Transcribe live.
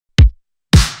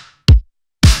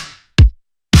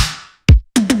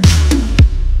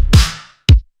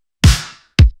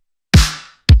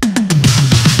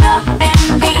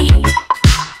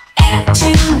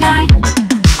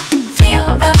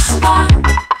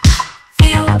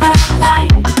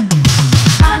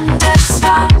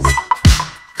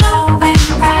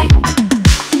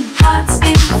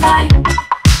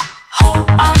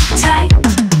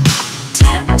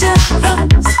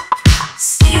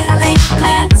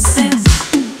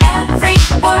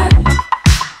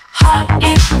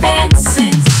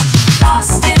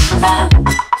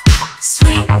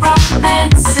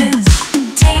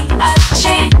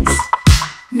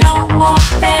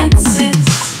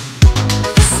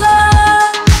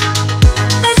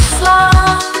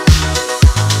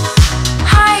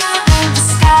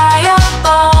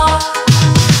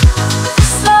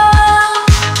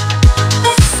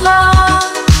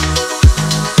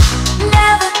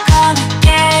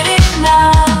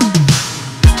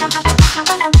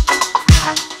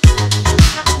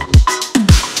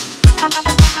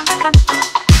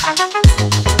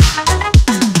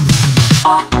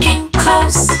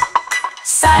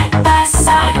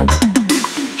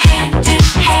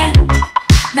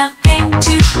nothing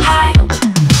to hide.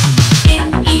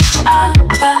 In each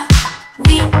other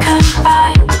we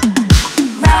confide.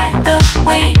 Ride the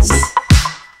waves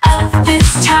of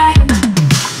this time.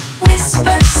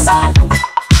 Whisper soft,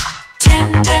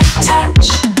 tender touch.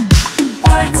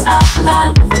 Words of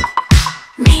love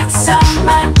mean so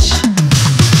much.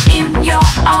 In your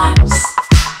arms,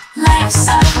 life's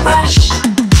a rush.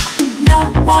 No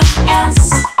one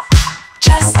else,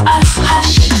 just us,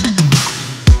 hush.